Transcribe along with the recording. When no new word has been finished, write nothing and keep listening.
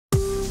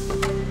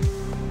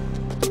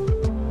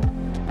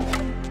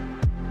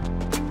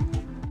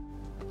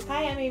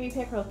Amy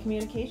Pickrell,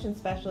 Communications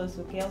Specialist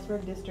with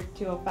Galesburg District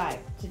 205.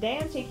 Today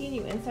I'm taking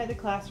you inside the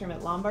classroom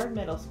at Lombard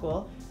Middle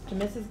School to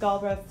Mrs.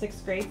 Galbraith's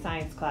 6th grade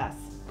science class.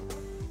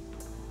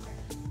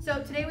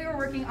 So today we were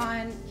working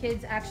on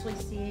kids actually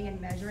seeing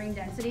and measuring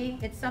density.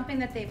 It's something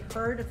that they've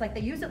heard. It's like they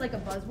use it like a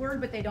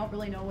buzzword, but they don't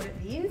really know what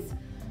it means.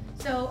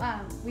 So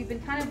we've been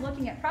kind of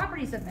looking at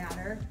properties of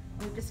matter.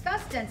 We've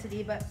discussed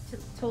density, but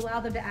to allow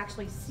them to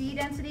actually see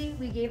density,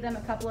 we gave them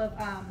a couple of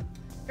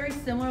very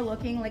similar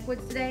looking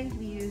liquids today.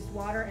 We used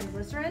water and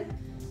glycerin.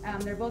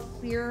 They're both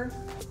clear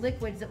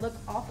liquids that look an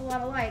awful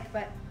lot alike,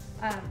 but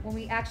when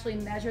we actually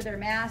measure their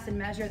mass and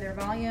measure their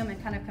volume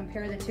and kind of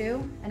compare the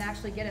two and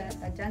actually get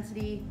a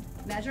density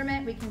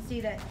measurement, we can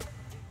see that,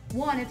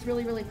 one, it's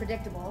really, really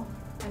predictable.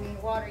 I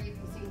mean, water, you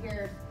can see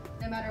here,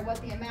 no matter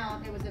what the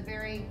amount, it was a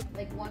very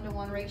like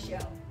 1-to-1 ratio,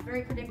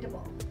 very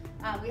predictable.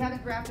 We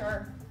haven't graphed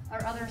our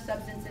other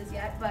substances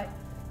yet, but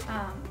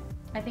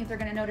I think they're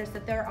gonna notice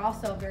that they're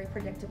also very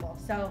predictable.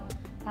 So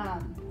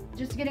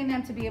just getting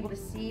them to be able to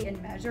see and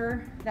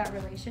measure that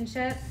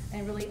relationship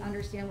and really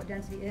understand what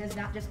density is,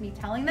 not just me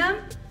telling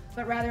them,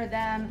 but rather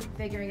them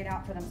figuring it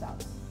out for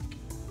themselves.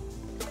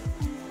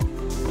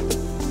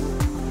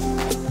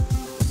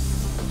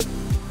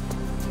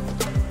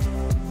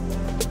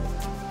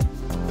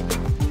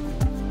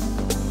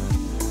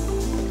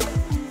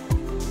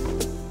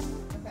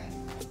 Okay.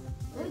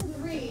 This is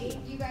 3.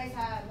 You guys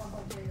had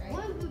 1.3, right?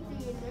 1 would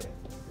be in there.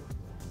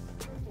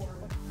 4.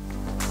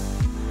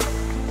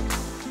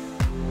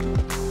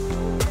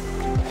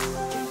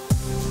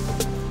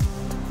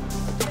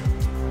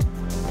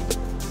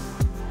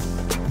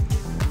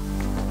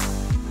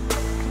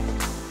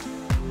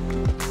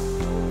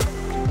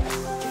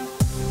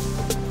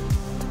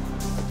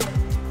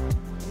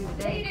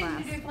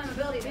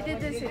 We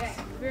did this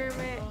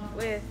experiment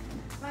with,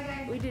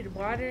 we did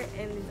water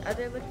and these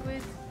other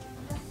liquids,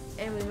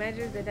 and we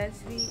measured the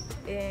density,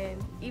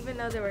 and even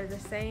though they were the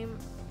same,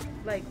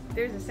 like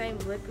there's the same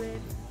liquid,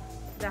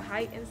 the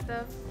height and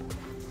stuff,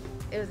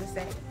 it was the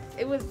same.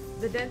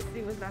 The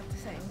density was not the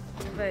same,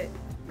 but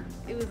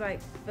it was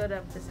like filled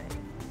up the same.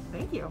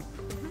 Thank you.